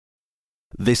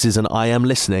This is an I Am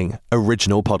Listening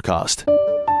original podcast.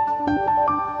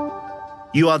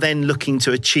 You are then looking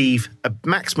to achieve a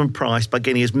maximum price by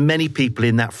getting as many people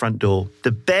in that front door.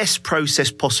 The best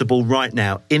process possible right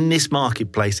now in this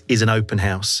marketplace is an open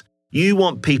house. You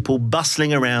want people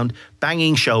bustling around,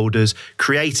 banging shoulders,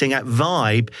 creating a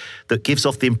vibe that gives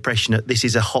off the impression that this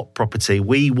is a hot property.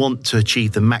 We want to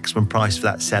achieve the maximum price for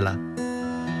that seller.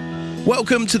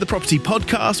 Welcome to the Property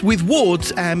Podcast with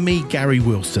Wards and me, Gary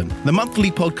Wilson, the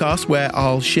monthly podcast where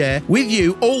I'll share with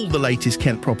you all the latest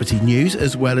Kent property news,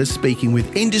 as well as speaking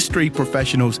with industry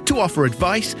professionals to offer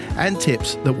advice and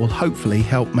tips that will hopefully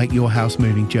help make your house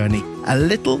moving journey a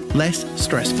little less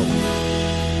stressful.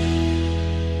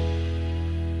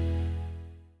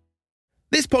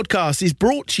 This podcast is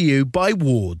brought to you by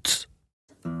Wards.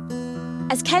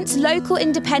 As Kent's local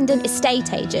independent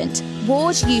estate agent,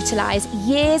 Wards utilise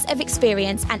years of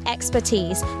experience and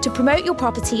expertise to promote your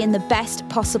property in the best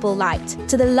possible light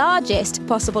to the largest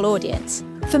possible audience.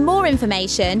 For more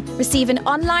information, receive an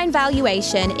online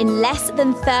valuation in less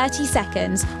than 30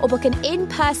 seconds or book an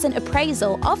in-person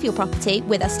appraisal of your property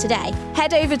with us today.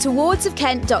 Head over to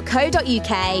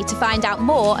wardsofkent.co.uk to find out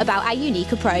more about our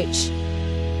unique approach.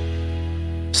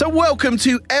 So welcome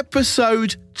to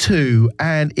episode 2,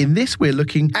 and in this we're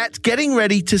looking at getting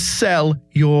ready to sell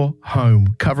your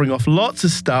home, covering off lots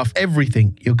of stuff,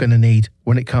 everything you're going to need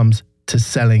when it comes to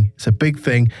selling. It's a big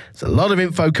thing. There's a lot of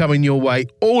info coming your way,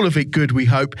 all of it good, we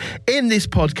hope, in this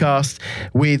podcast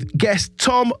with guest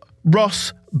Tom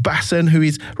Ross Basson, who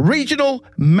is Regional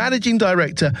Managing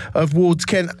Director of Wards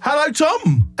Kent. Hello,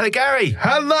 Tom. Hello, Gary.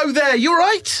 Hello there. You all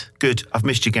right? Good. I've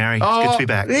missed you, Gary. It's good to be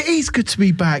back. It is good to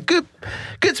be back.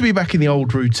 Good to be back in the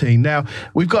old routine. Now,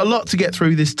 we've got a lot to get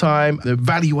through this time. The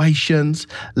valuations,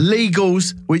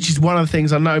 legals, which is one of the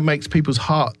things I know makes people's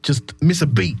heart just miss a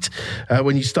beat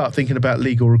when you start thinking about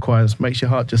legal requirements. Makes your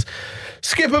heart just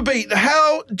skip a beat.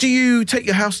 How do you take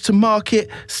your house to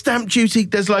market? Stamp duty,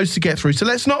 there's loads to get through. So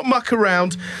let's not muck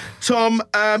around. Tom,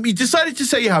 you decided to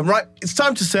sell your home, right? It's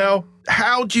time to sell.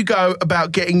 How do you go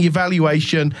about getting your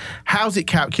valuation? How's it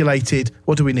calculated?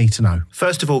 What do we need to know?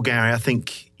 First of all, Gary, I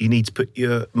think you need to put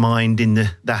your mind in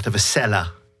that of a seller,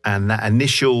 and that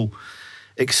initial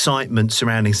excitement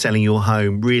surrounding selling your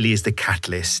home really is the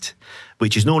catalyst,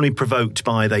 which is normally provoked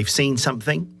by they've seen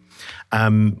something,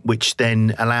 which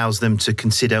then allows them to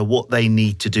consider what they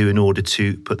need to do in order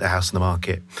to put their house on the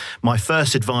market. My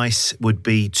first advice would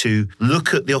be to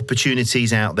look at the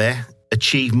opportunities out there.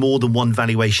 Achieve more than one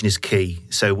valuation is key.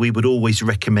 So we would always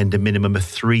recommend a minimum of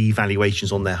 3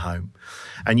 valuations on their home.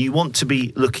 And you want to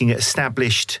be looking at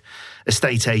established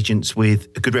estate agents with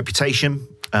a good reputation,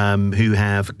 who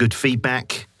have good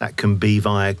feedback. That can be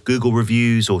via Google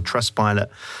reviews or Trustpilot.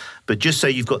 But just so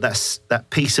you've got that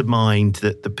peace of mind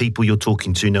that the people you're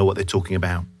talking to know what they're talking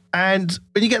about. And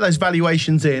when you get those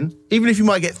valuations in, even if you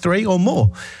might get 3 or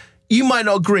more, you might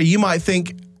not agree. You might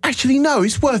think, actually, no,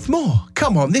 it's worth more.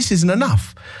 Come on, this isn't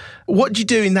enough. What do you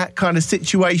do in that kind of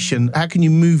situation? How can you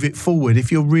move it forward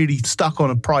if you're really stuck on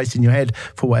a price in your head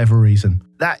for whatever reason?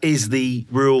 That is the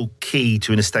real key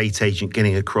to an estate agent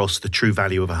getting across the true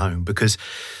value of a home, because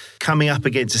coming up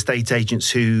against estate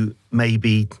agents who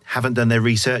maybe haven't done their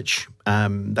research,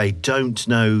 they don't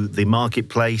know the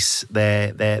marketplace,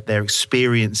 their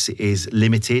experience is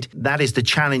limited. That is the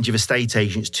challenge of estate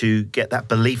agents, to get that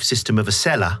belief system of a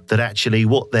seller that actually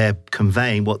what they're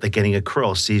conveying, what they're getting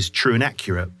across is true and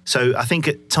accurate. So I think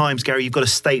at times, Gary, you've got to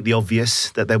state the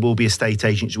obvious, that there will be estate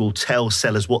agents who will tell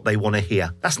sellers what they want to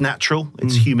hear. That's natural.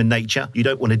 It's human nature. You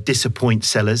don't want to disappoint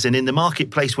sellers. And in the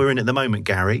marketplace we're in at the moment,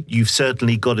 Gary, you've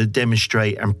certainly got to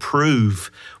demonstrate and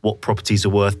prove what properties are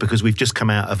worth, because we've just come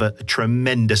out of a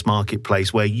tremendous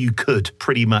marketplace where you could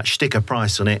pretty much stick a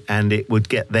price on it and it would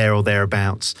get there or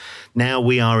thereabouts. Now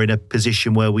we are in a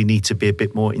position where we need to be a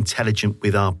bit more intelligent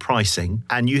with our pricing,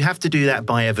 and you have to do that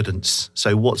by evidence.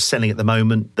 So what's selling at the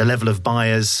moment, the level of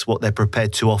buyers, what they're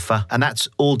prepared to offer, and that's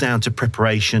all down to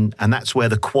preparation, and that's where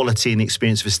the quality and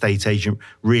experience of estate agent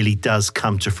really does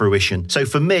come to fruition. So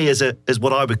for me, as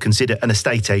what I would consider an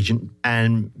estate agent,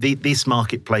 and this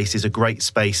marketplace is a great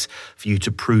space for you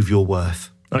to prove your worth.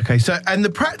 Okay, so, and the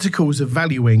practicals of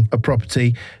valuing a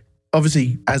property,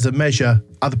 obviously as a measure,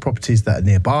 other properties that are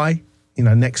nearby,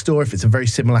 next door. If it's a very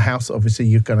similar house, obviously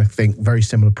you're going to think very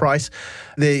similar price.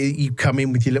 You come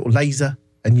in with your little laser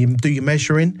and you do your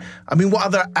measuring. I mean, what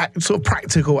other sort of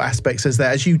practical aspects is there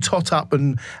as you tot up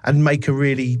and make a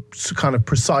really kind of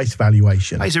precise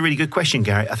valuation? That's a really good question,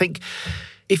 Gary. I think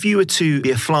if you were to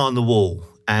be a fly on the wall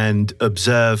and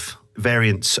observe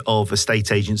variants of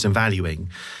estate agents and valuing,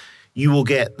 you will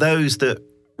get those that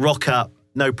rock up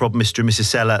no problem, Mr. and Mrs.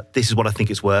 Seller, this is what I think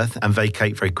it's worth, and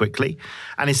vacate very quickly.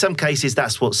 And in some cases,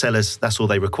 that's all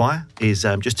they require, is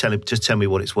just tell me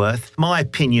what it's worth. My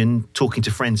opinion, talking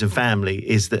to friends and family,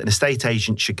 is that an estate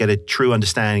agent should get a true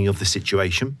understanding of the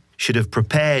situation, should have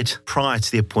prepared prior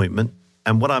to the appointment.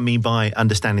 And what I mean by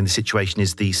understanding the situation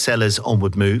is the seller's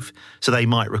onward move. So they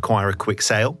might require a quick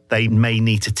sale. They may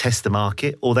need to test the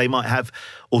market, or they might have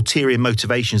ulterior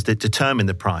motivations that determine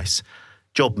the price.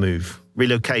 Job move,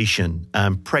 relocation,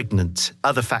 pregnant,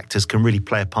 other factors can really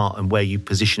play a part in where you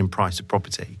position and price a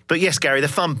property. But yes, Gary, the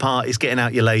fun part is getting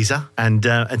out your laser and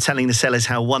telling the sellers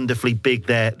how wonderfully big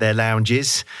their lounge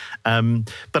is.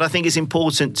 But I think it's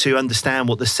important to understand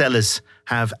what the sellers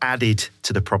have added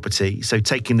to the property. So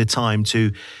taking the time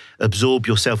to absorb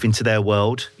yourself into their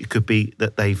world. It could be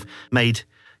that they've made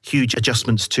huge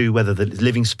adjustments to whether the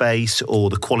living space or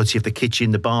the quality of the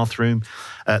kitchen, the bathroom,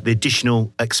 the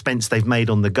additional expense they've made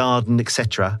on the garden,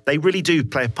 etc. They really do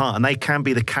play a part, and they can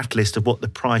be the catalyst of what the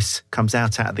price comes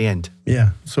out at the end.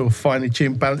 Yeah, sort of finely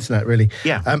tuned, balancing that, really.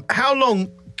 Yeah. How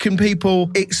long can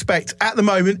people expect? At the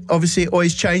moment, obviously, it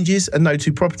always changes, and no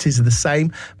two properties are the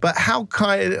same. But how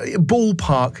kind of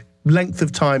ballpark length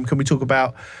of time can we talk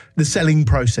about the selling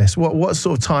process? What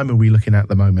sort of time are we looking at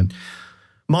the moment?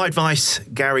 My advice,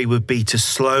 Gary, would be to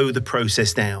slow the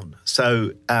process down.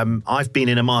 So I've been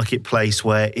in a marketplace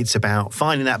where it's about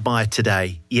finding that buyer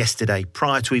today, yesterday,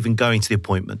 prior to even going to the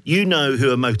appointment. You know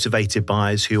who are motivated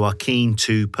buyers who are keen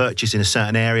to purchase in a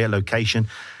certain area, location,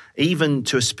 even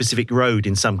to a specific road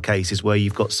in some cases where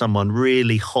you've got someone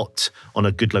really hot on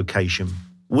a good location.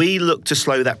 We look to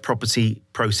slow that property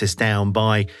process down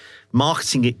by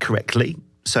marketing it correctly.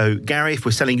 So, Gary, if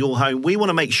we're selling your home, we want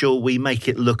to make sure we make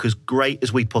it look as great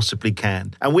as we possibly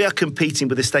can. And we are competing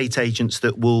with estate agents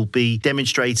that will be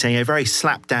demonstrating a very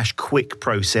slapdash quick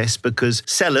process, because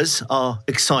sellers are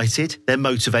excited, they're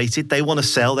motivated, they want to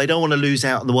sell, they don't want to lose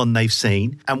out on the one they've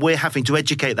seen. And we're having to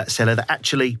educate that seller that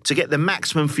actually, to get the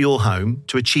maximum for your home,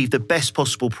 to achieve the best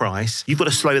possible price, you've got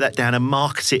to slow that down and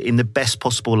market it in the best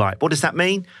possible light. What does that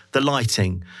mean? The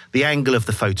lighting, the angle of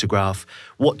the photograph,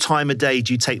 what time of day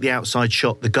do you take the outside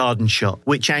shot, the garden shot,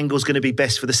 which angle is going to be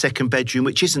best for the second bedroom,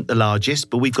 which isn't the largest,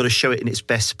 but we've got to show it in its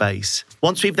best space.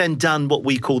 Once we've then done what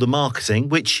we call the marketing,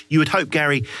 which you would hope,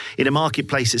 Gary, in a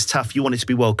marketplace that's tough, you want it to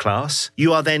be world class,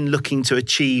 you are then looking to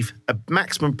achieve a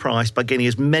maximum price by getting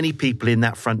as many people in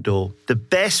that front door. The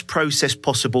best process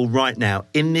possible right now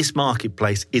in this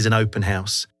marketplace is an open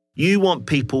house. You want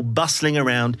people bustling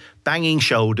around, banging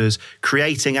shoulders,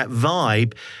 creating a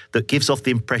vibe that gives off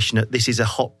the impression that this is a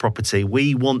hot property.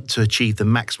 We want to achieve the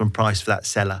maximum price for that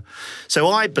seller. So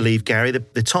I believe, Gary, the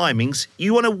timings,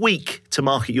 you want a week to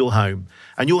market your home,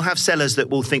 and you'll have sellers that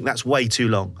will think that's way too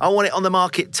long. I want it on the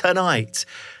market tonight.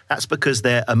 That's because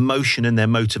their emotion and their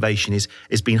motivation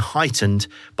is being heightened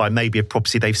by maybe a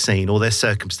property they've seen or their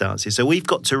circumstances. So we've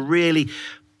got to really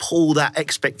pull that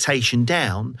expectation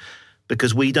down,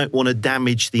 because we don't want to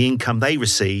damage the income they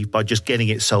receive by just getting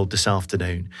it sold this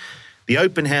afternoon. The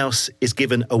open house is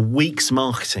given a week's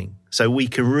marketing, so we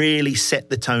can really set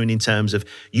the tone in terms of,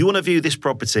 you want to view this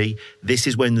property, this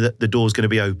is when the door's going to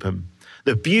be open.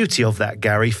 The beauty of that,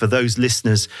 Gary, for those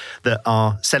listeners that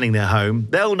are selling their home,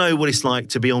 they'll know what it's like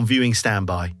to be on viewing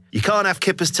standby. You can't have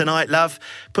kippers tonight, love.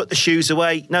 Put the shoes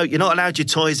away. No, you're not allowed your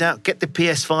toys out. Get the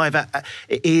PS5 out.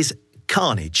 It is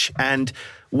carnage. And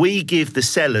we give the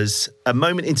sellers a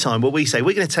moment in time where we say,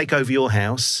 we're going to take over your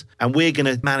house and we're going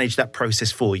to manage that process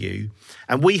for you.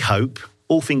 And we hope,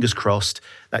 all fingers crossed,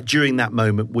 that during that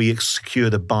moment we secure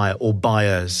the buyer or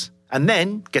buyers. And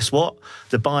then, guess what?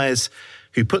 The buyers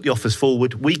who put the offers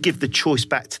forward, we give the choice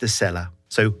back to the seller.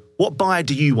 So what buyer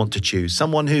do you want to choose?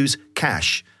 Someone who's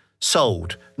cash,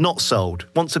 sold, not sold,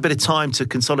 wants a bit of time to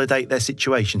consolidate their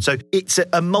situation. So it's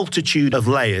a multitude of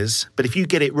layers, but if you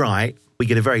get it right, we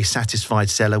get a very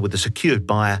satisfied seller with a secured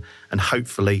buyer, and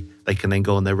hopefully they can then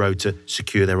go on their road to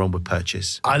secure their onward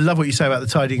purchase. I love what you say about the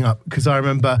tidying up, because I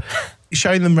remember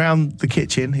showing them around the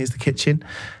kitchen, here's the kitchen,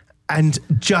 and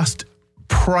just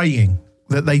praying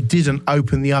that they didn't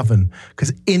open the oven,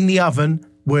 because in the oven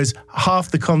was half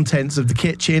the contents of the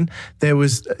kitchen. There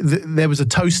was a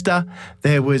toaster.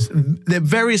 There were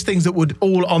various things that would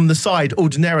all on the side,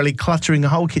 ordinarily cluttering a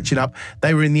whole kitchen up.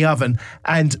 They were in the oven,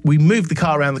 and we moved the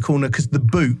car around the corner because the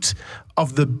boot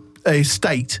of the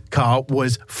estate car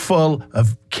was full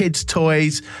of kids'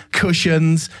 toys,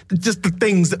 cushions, just the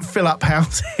things that fill up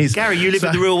houses. Gary, you live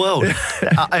in the real world.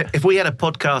 If we had a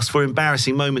podcast for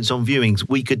embarrassing moments on viewings,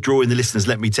 we could draw in the listeners,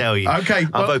 let me tell you. Okay.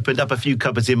 I've opened up a few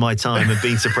cupboards in my time and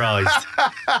been surprised.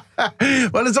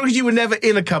 Well, as long as you were never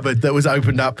in a cupboard that was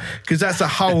opened up, because that's a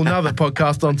whole nother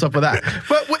podcast on top of that.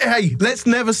 But hey, let's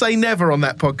never say never on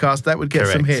that podcast. That would get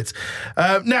some hits.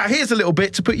 Now, here's a little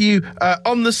bit to put you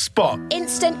on the spot.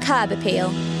 Instant curb appeal.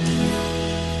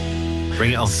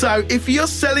 Bring it on. So if you're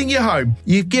selling your home,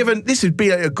 you've given, this would be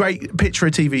a great pitch for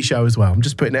a TV show as well. I'm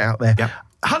just putting it out there. Yep.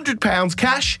 £100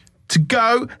 cash to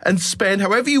go and spend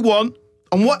however you want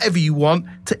on whatever you want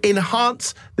to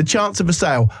enhance the chance of a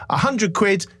sale. 100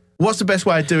 quid. What's the best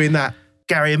way of doing that?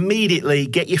 Gary, immediately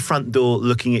get your front door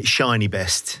looking at Shiny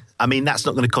Best. I mean, that's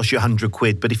not going to cost you 100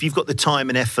 quid, but if you've got the time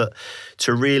and effort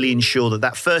to really ensure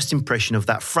that first impression of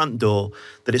that front door,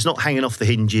 that it's not hanging off the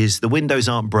hinges, the windows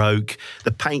aren't broke,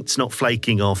 the paint's not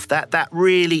flaking off, that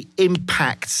really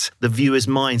impacts the viewer's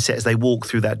mindset as they walk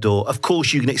through that door. Of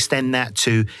course, you can extend that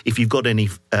to if you've got any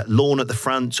lawn at the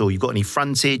front or you've got any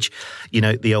frontage. You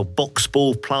know, the old box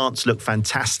ball plants look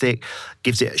fantastic,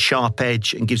 gives it a sharp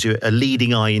edge and gives you a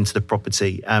leading eye into the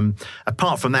property.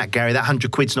 Apart from that, Gary, that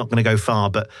 100 quid's not going to go far,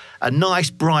 but a nice,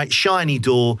 bright, shiny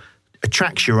door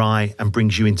attracts your eye and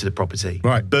brings you into the property.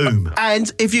 Right. Boom.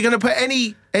 And if you're going to put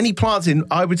any plants in,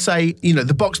 I would say,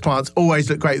 the box plants always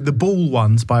look great. The ball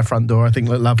ones by a front door, I think,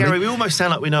 look lovely. Gary, we almost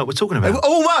sound like we know what we're talking about.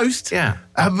 Almost. Yeah.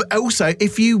 Also,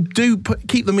 if you do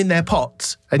keep them in their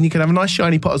pots, and you can have a nice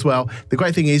shiny pot as well, the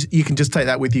great thing is you can just take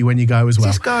that with you when you go as well.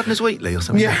 Is this Gardener's Weekly or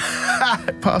something? Yeah.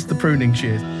 Past the pruning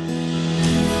shears.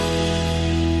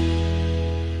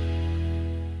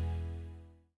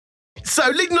 So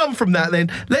leading on from that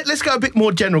then, let's go a bit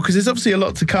more general because there's obviously a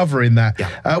lot to cover in that.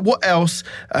 Yeah. What else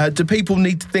do people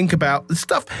need to think about? The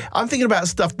stuff, I'm thinking about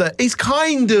stuff that is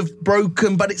kind of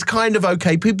broken, but it's kind of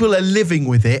okay. People are living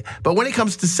with it. But when it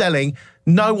comes to selling,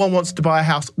 no one wants to buy a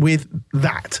house with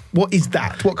that. What is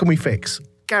that? What can we fix?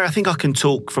 Gary, I think I can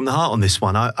talk from the heart on this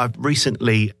one. I've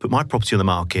recently put my property on the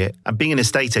market. And being an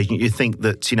estate agent, you'd think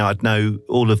that, I'd know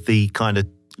all of the kind of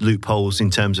loopholes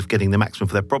in terms of getting the maximum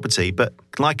for their property. But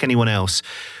like anyone else,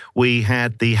 we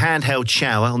had the handheld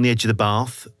shower on the edge of the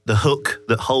bath, the hook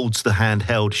that holds the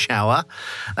handheld shower.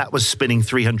 That was spinning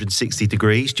 360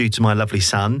 degrees due to my lovely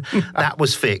son. That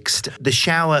was fixed. The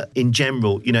shower in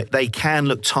general, they can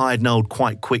look tired and old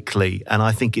quite quickly. And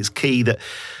I think it's key that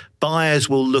buyers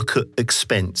will look at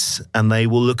expense and they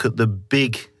will look at the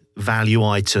big value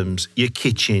items, your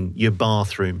kitchen, your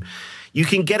bathroom. You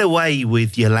can get away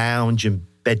with your lounge and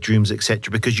bedrooms,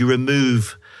 etc., because you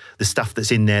remove the stuff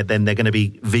that's in there, then they're going to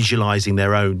be visualising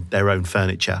their own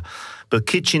furniture. But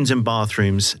kitchens and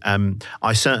bathrooms,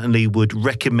 I certainly would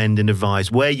recommend and advise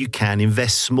where you can,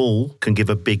 invest small, can give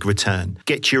a big return.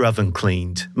 Get your oven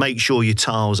cleaned. Make sure your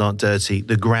tiles aren't dirty,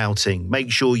 the grouting.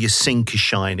 Make sure your sink is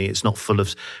shiny, it's not full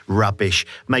of rubbish.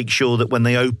 Make sure that when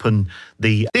they open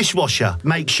the dishwasher,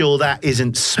 make sure that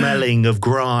isn't smelling of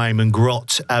grime and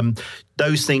grot.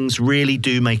 Those things really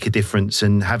do make a difference,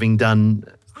 and having done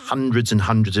hundreds and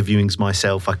hundreds of viewings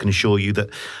myself, I can assure you that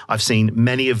I've seen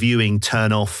many a viewing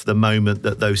turn off the moment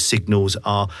that those signals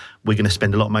are, we're going to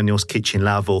spend a lot of money on this kitchen,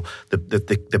 love, or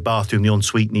the bathroom, the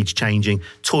ensuite needs changing,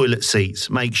 toilet seats,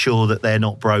 make sure that they're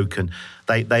not broken.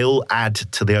 They all add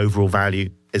to the overall value.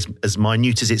 As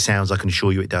minute as it sounds, I can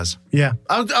assure you it does. Yeah.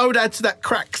 I would add to that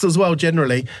cracks as well,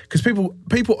 generally, because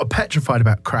people are petrified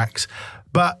about cracks.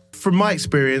 But from my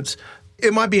experience,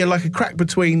 it might be like a crack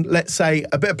between, let's say,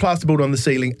 a bit of plasterboard on the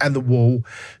ceiling and the wall.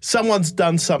 Someone's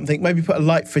done something, maybe put a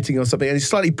light fitting or something, and it's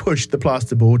slightly pushed the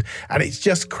plasterboard, and it's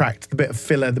just cracked the bit of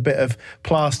filler, the bit of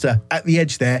plaster at the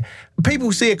edge there.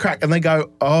 People see a crack and they go,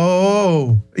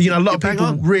 oh. A lot of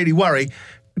people really worry.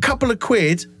 A couple of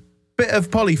quid, bit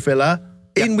of polyfiller,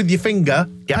 in with your finger,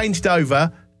 painted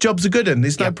over, job's a good one.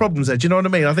 There's no problems there. Do you know what I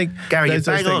mean? I think, Gary, you're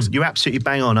bang on. You're absolutely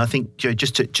bang on. I think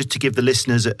just to give the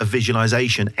listeners a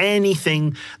visualization,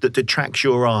 anything that detracts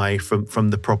your eye from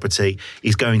the property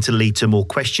is going to lead to more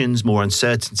questions, more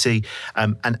uncertainty,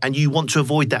 and you want to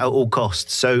avoid that at all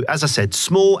costs. So, as I said,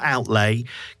 small outlay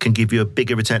can give you a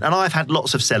bigger return. And I've had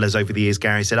lots of sellers over the years,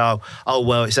 Gary, said, oh,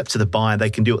 well, it's up to the buyer.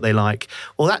 They can do what they like.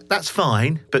 Well, that's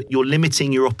fine, but you're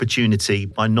limiting your opportunity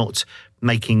by not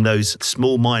making those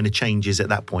small minor changes at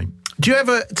that point. Do you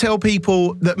ever tell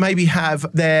people that maybe have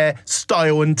their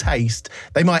style and taste?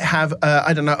 They might have,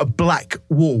 a black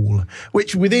wall,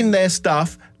 which within their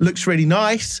stuff looks really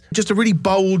nice, just a really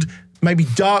bold, maybe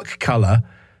dark colour.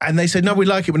 And they say, no, we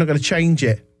like it, we're not going to change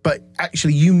it. But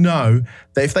actually, that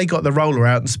if they got the roller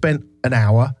out and spent an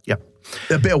hour,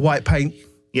 a bit of white paint,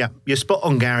 Yeah, you're spot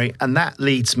on, Gary. And that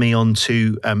leads me on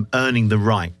to earning the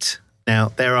right. Now,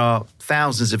 there are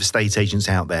thousands of estate agents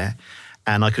out there.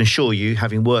 And I can assure you,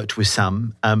 having worked with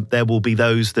some, there will be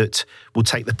those that will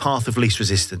take the path of least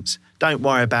resistance. Don't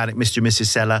worry about it, Mr. and Mrs.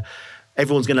 Seller.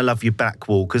 Everyone's going to love your back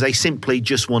wall because they simply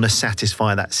just want to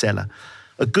satisfy that seller.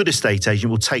 A good estate agent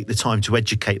will take the time to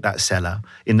educate that seller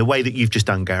in the way that you've just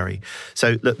done, Gary.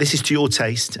 So, look, this is to your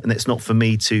taste, and it's not for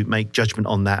me to make judgment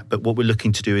on that. But what we're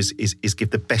looking to do is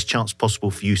give the best chance possible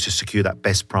for you to secure that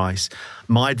best price.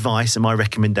 My advice and my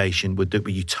recommendation would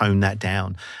be you tone that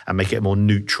down and make it a more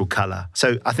neutral colour.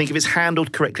 So I think if it's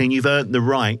handled correctly and you've earned the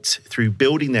right through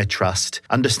building their trust,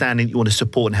 understanding that you want to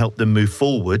support and help them move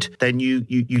forward, then you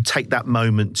take that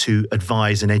moment to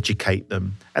advise and educate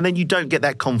them. And then you don't get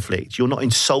that conflict. You're not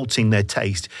insulting their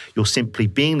taste. You're simply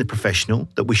being the professional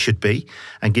that we should be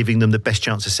and giving them the best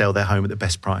chance to sell their home at the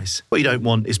best price. What you don't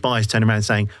want is buyers turning around and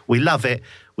saying, we love it.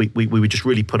 We were just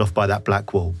really put off by that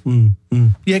black wall.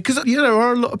 Yeah, because there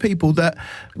are a lot of people that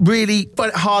really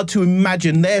find it hard to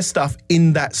imagine their stuff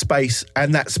in that space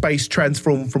and that space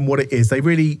transformed from what it is. They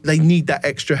need that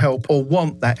extra help or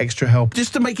want that extra help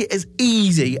just to make it as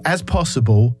easy as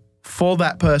possible for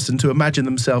that person to imagine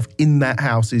themselves in that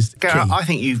house is key. Gareth, I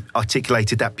think you've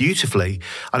articulated that beautifully.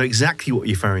 I know exactly what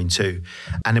you're referring to,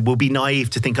 and it will be naive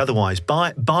to think otherwise.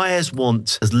 Buyers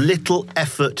want as little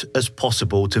effort as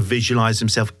possible to visualise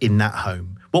themselves in that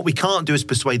home. What we can't do is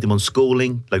persuade them on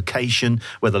schooling, location,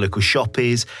 where the local shop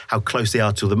is, how close they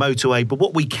are to the motorway. But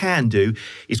what we can do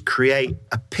is create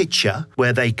a picture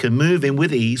where they can move in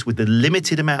with ease with the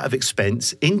limited amount of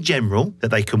expense in general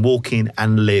that they can walk in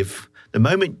and live. The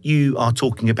moment you are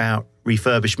talking about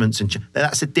refurbishments,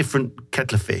 that's a different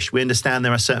kettle of fish. We understand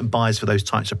there are certain buyers for those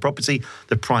types of property.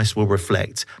 The price will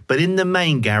reflect. But in the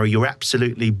main, Gary, you're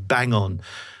absolutely bang on.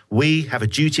 We have a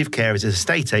duty of care as an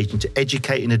estate agent to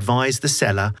educate and advise the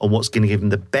seller on what's going to give them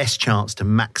the best chance to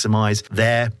maximise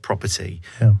their property.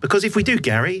 Yeah. Because if we do,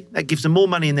 Gary, that gives them more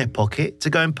money in their pocket to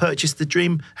go and purchase the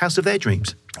dream house of their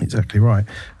dreams. Exactly right.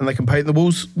 And they can paint the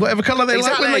walls whatever colour they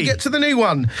like when they get to the new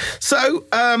one. So,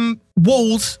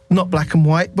 walls, not black and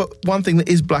white, but one thing that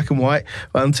is black and white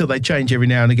until they change every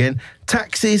now and again,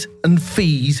 taxes and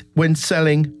fees when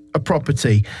selling a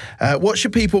property. What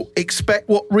should people expect?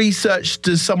 What research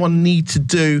does someone need to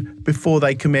do before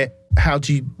they commit? How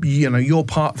do your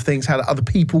part of things, how do other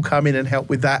people come in and help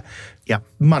with that? Yeah.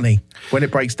 Money, when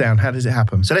it breaks down, how does it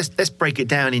happen? So let's break it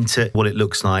down into what it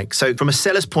looks like. So from a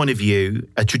seller's point of view,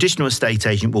 a traditional estate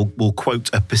agent will quote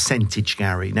a percentage,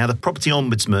 Gary. Now, the Property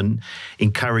Ombudsman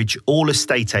encourage all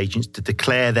estate agents to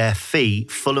declare their fee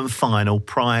full and final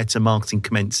prior to marketing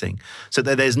commencing, so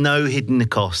that there's no hidden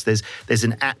cost. There's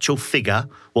an actual figure,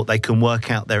 what they can work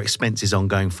out their expenses on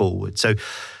going forward. So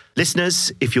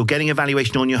listeners, if you're getting a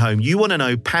valuation on your home, you want to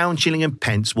know pound, shilling and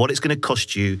pence, what it's going to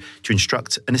cost you to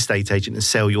instruct an estate agent to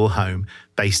sell your home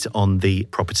based on the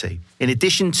property. In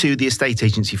addition to the estate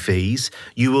agency fees,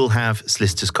 you will have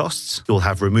solicitors' costs, you'll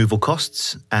have removal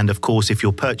costs, and of course, if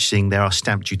you're purchasing, there are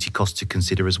stamp duty costs to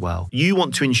consider as well. You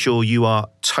want to ensure you are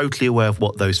totally aware of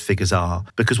what those figures are,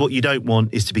 because what you don't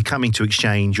want is to be coming to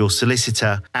exchange, your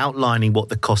solicitor outlining what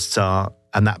the costs are,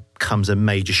 and that becomes a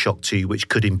major shock to you, which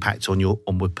could impact on your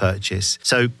onward purchase.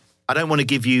 So I don't want to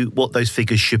give you what those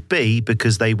figures should be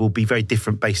because they will be very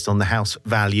different based on the house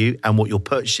value and what you're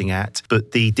purchasing at.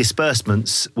 But the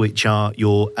disbursements, which are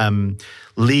your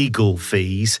legal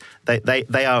fees,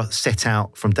 they are set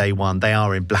out from day one. They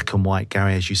are in black and white,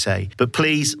 Gary, as you say. But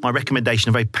please, my recommendation,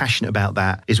 I'm very passionate about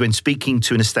that, is when speaking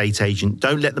to an estate agent,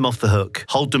 don't let them off the hook.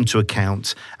 Hold them to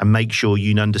account and make sure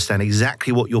you understand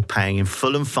exactly what you're paying in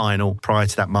full and final prior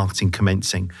to that marketing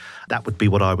commencing. That would be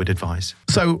what I would advise.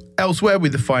 So elsewhere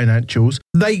with the financials,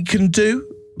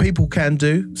 people can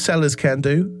do, sellers can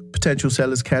do, potential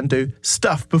sellers can do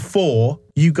stuff before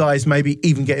you guys maybe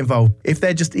even get involved. If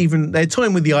they're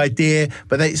toying with the idea,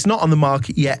 but it's not on the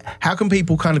market yet, how can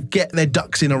people kind of get their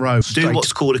ducks in a row? Do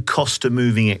what's called a cost of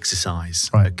moving exercise.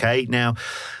 Right. Okay. Now,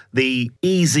 the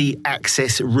easy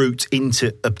access route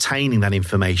into obtaining that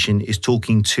information is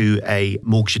talking to a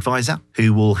mortgage advisor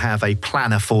who will have a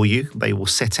planner for you. They will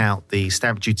set out the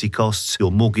stamp duty costs, your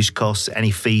mortgage costs,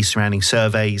 any fees surrounding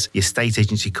surveys, your estate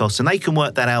agency costs, and they can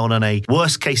work that out on a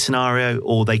worst case scenario,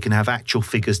 or they can have actual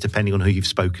figures depending on who you've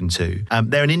spoken to.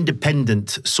 They're an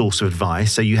independent source of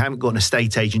advice, so you haven't got an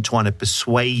estate agent trying to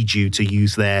persuade you to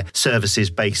use their services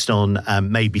based on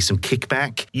maybe some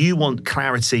kickback. You want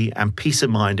clarity and peace of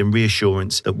mind and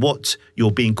reassurance that what you're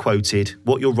being quoted,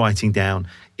 what you're writing down,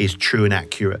 is true and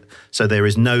accurate. So there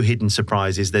is no hidden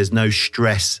surprises. There's no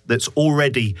stress that's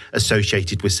already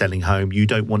associated with selling home. You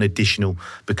don't want additional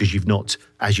because you've not,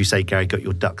 as you say, Gary, got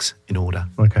your ducks in order.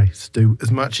 Okay, so do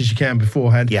as much as you can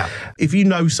beforehand. Yeah. If you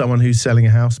know someone who's selling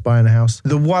a house, buying a house,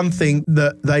 the one thing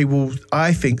that they will,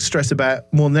 I think, stress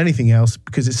about more than anything else,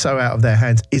 because it's so out of their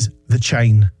hands, is the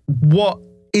chain. What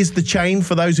is the chain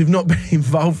for those who've not been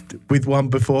involved with one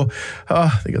before?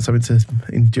 Oh, they got something to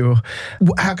endure.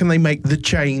 How can they make the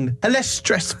chain a less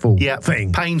stressful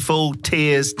thing? Painful,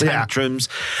 tears, tantrums.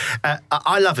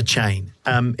 I love a chain.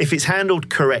 If it's handled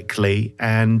correctly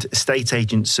and estate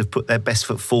agents have put their best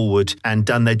foot forward and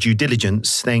done their due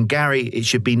diligence, then, Gary, it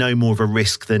should be no more of a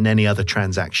risk than any other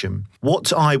transaction.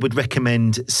 What I would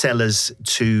recommend sellers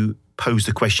to pose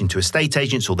the question to estate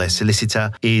agents or their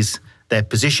solicitor is their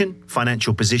position,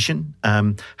 financial position.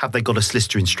 Have they got a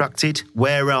solicitor instructed?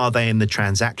 Where are they in the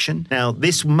transaction? Now,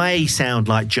 this may sound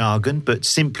like jargon, but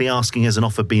simply asking, has an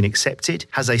offer been accepted?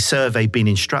 Has a survey been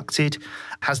instructed?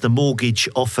 Has the mortgage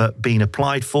offer been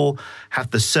applied for?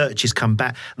 Have the searches come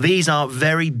back? These are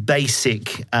very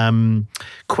basic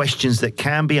questions that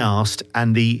can be asked,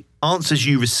 and the answers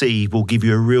you receive will give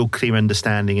you a real clear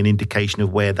understanding and indication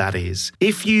of where that is.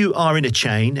 If you are in a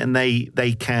chain, and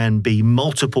they can be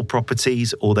multiple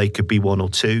properties or they could be one or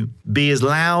two, be as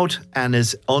loud and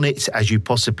as on it as you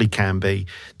possibly can be.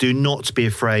 Do not be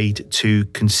afraid to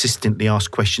consistently ask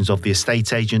questions of the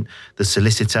estate agent, the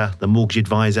solicitor, the mortgage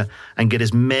advisor, and get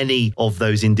as many of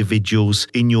those individuals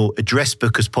in your address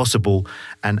book as possible.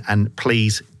 And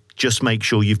please, just make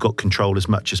sure you've got control as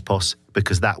much as possible,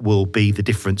 because that will be the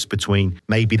difference between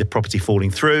maybe the property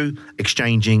falling through,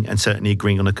 exchanging, and certainly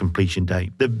agreeing on a completion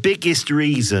date. The biggest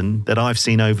reason that I've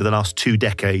seen over the last 2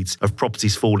 decades of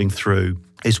properties falling through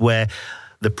is where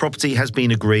the property has been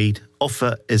agreed,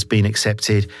 offer has been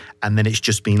accepted, and then it's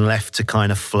just been left to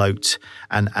kind of float.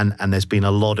 And there's been a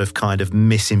lot of kind of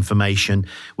misinformation,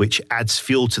 which adds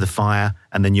fuel to the fire.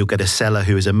 And then you'll get a seller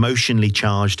who is emotionally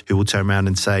charged, who will turn around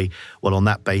and say, well, on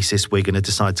that basis, we're going to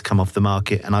decide to come off the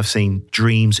market. And I've seen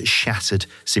dreams shattered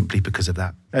simply because of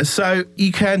that. So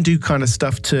you can do kind of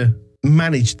stuff to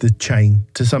manage the chain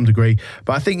to some degree.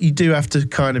 But I think you do have to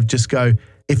kind of just go,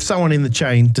 if someone in the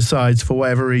chain decides for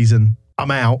whatever reason, I'm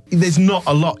out, there's not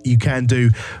a lot you can do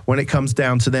when it comes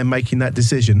down to them making that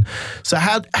decision. So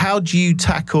how do you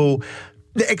tackle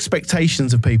the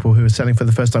expectations of people who are selling for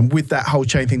the first time with that whole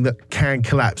chain thing that can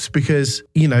collapse? Because,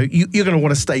 you know, you're going to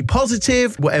want to stay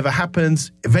positive. Whatever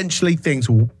happens, eventually things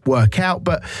will work out.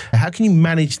 But how can you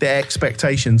manage their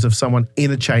expectations of someone in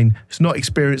a chain who's not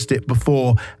experienced it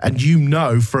before, and you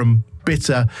know from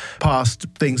bitter past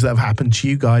things that have happened to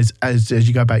you guys as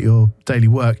you go about your daily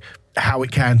work, how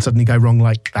it can suddenly go wrong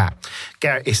like that?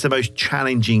 Garrett, it's the most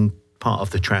challenging part of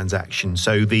the transaction.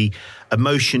 So the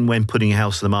emotion when putting a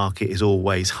house on the market is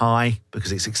always high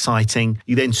because it's exciting.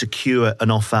 You then secure an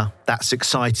offer. That's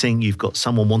exciting. You've got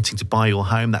someone wanting to buy your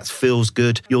home. That feels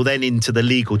good. You're then into the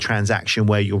legal transaction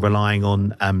where you're relying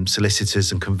on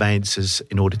solicitors and conveyancers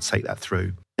in order to take that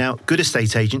through. Now, good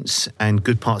estate agents and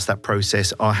good parts of that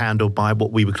process are handled by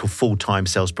what we would call full-time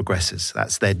sales progressors.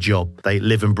 That's their job. They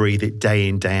live and breathe it day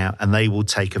in, day out, and they will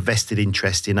take a vested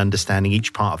interest in understanding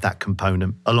each part of that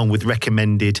component, along with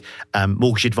recommended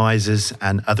mortgage advisors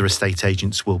and other estate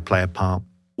agents will play a part.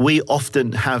 We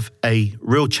often have a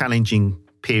real challenging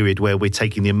period where we're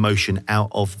taking the emotion out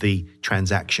of the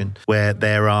transaction, where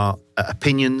there are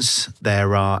opinions,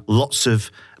 there are lots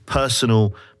of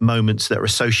personal moments that are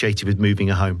associated with moving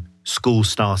a home, school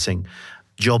starting,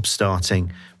 job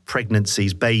starting,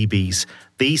 pregnancies, babies.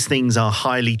 These things are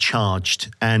highly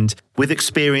charged, and with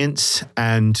experience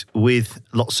and with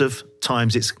lots of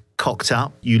times it's cocked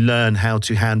up, you learn how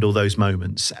to handle those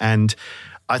moments. And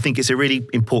I think it's a really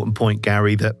important point,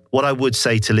 Gary, that what I would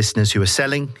say to listeners who are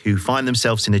selling, who find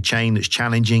themselves in a chain that's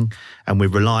challenging, and we're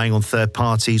relying on third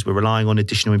parties, we're relying on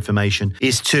additional information,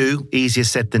 is to, easier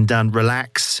said than done,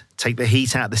 relax, take the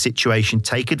heat out of the situation,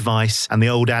 take advice, and the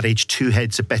old adage, 2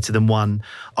 heads are better than one,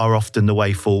 are often the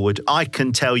way forward. I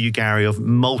can tell you, Gary, of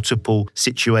multiple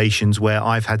situations where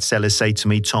I've had sellers say to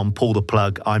me, Tom, pull the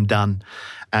plug, I'm done.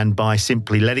 And by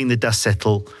simply letting the dust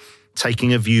settle,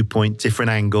 taking a viewpoint, different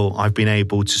angle, I've been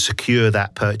able to secure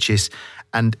that purchase.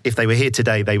 And if they were here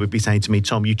today, they would be saying to me,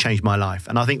 Tom, you changed my life.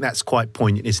 And I think that's quite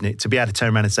poignant, isn't it? To be able to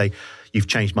turn around and say, you've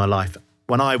changed my life.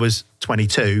 When I was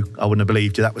 22, I wouldn't have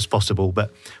believed that was possible.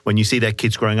 But when you see their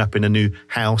kids growing up in a new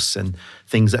house and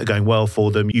things that are going well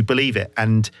for them, you believe it.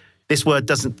 And this word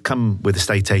doesn't come with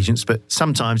estate agents, but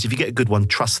sometimes if you get a good one,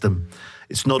 trust them.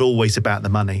 It's not always about the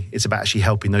money. It's about actually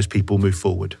helping those people move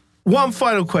forward. One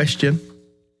final question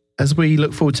as we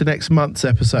look forward to next month's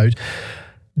episode.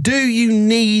 Do you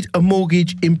need a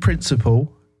mortgage in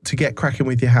principle to get cracking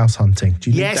with your house hunting? Do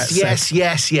you need that set?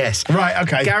 Yes. Right,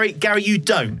 okay. Gary, you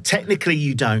don't. Technically,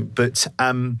 you don't. But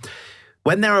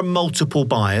when there are multiple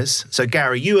buyers, so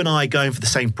Gary, you and I are going for the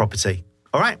same property.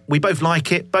 All right, we both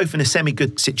like it, both in a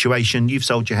semi-good situation. You've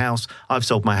sold your house, I've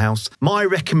sold my house. My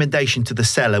recommendation to the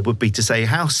seller would be to say,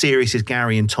 how serious is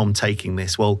Gary and Tom taking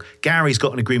this? Well, Gary's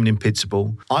got an agreement in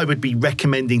principle. I would be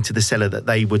recommending to the seller that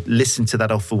they would listen to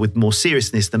that offer with more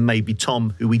seriousness than maybe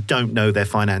Tom, who we don't know their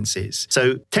finances.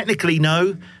 So technically,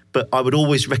 no, but I would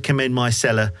always recommend my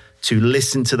seller to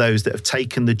listen to those that have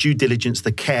taken the due diligence,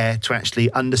 the care to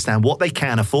actually understand what they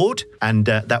can afford, and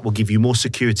that will give you more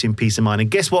security and peace of mind.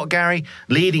 And guess what, Gary?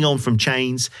 Leading on from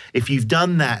chains, if you've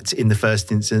done that in the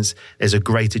first instance, there's a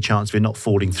greater chance of it not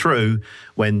falling through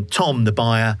when Tom, the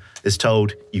buyer, is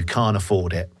told you can't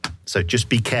afford it. So just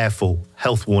be careful.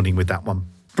 Health warning with that one.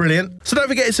 Brilliant. So don't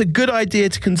forget, it's a good idea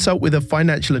to consult with a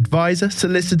financial advisor,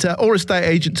 solicitor or estate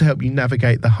agent to help you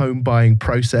navigate the home buying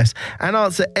process and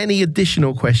answer any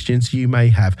additional questions you may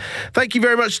have. Thank you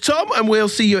very much, Tom, and we'll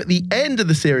see you at the end of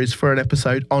the series for an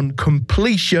episode on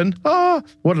completion.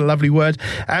 What a lovely word.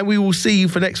 And we will see you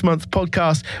for next month's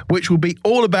podcast, which will be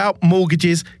all about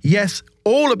mortgages. Yes,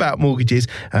 all about mortgages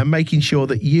and making sure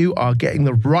that you are getting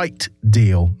the right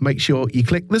deal. Make sure you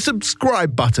click the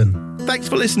subscribe button. Thanks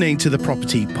for listening to the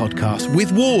Property Podcast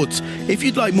with Wards. If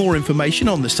you'd like more information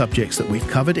on the subjects that we've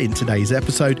covered in today's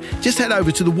episode, just head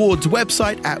over to the Wards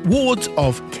website at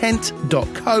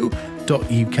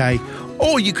wardsofkent.co.uk,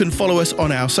 or you can follow us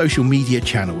on our social media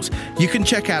channels. You can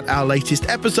check out our latest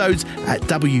episodes at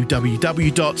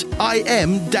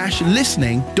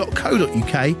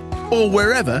www.im-listening.co.uk or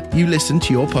wherever you listen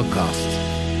to your podcasts.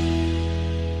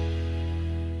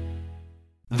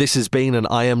 This has been an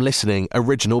I Am Listening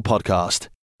original podcast.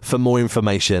 For more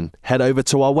information, head over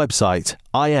to our website,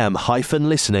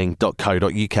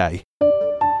 im-listening.co.uk.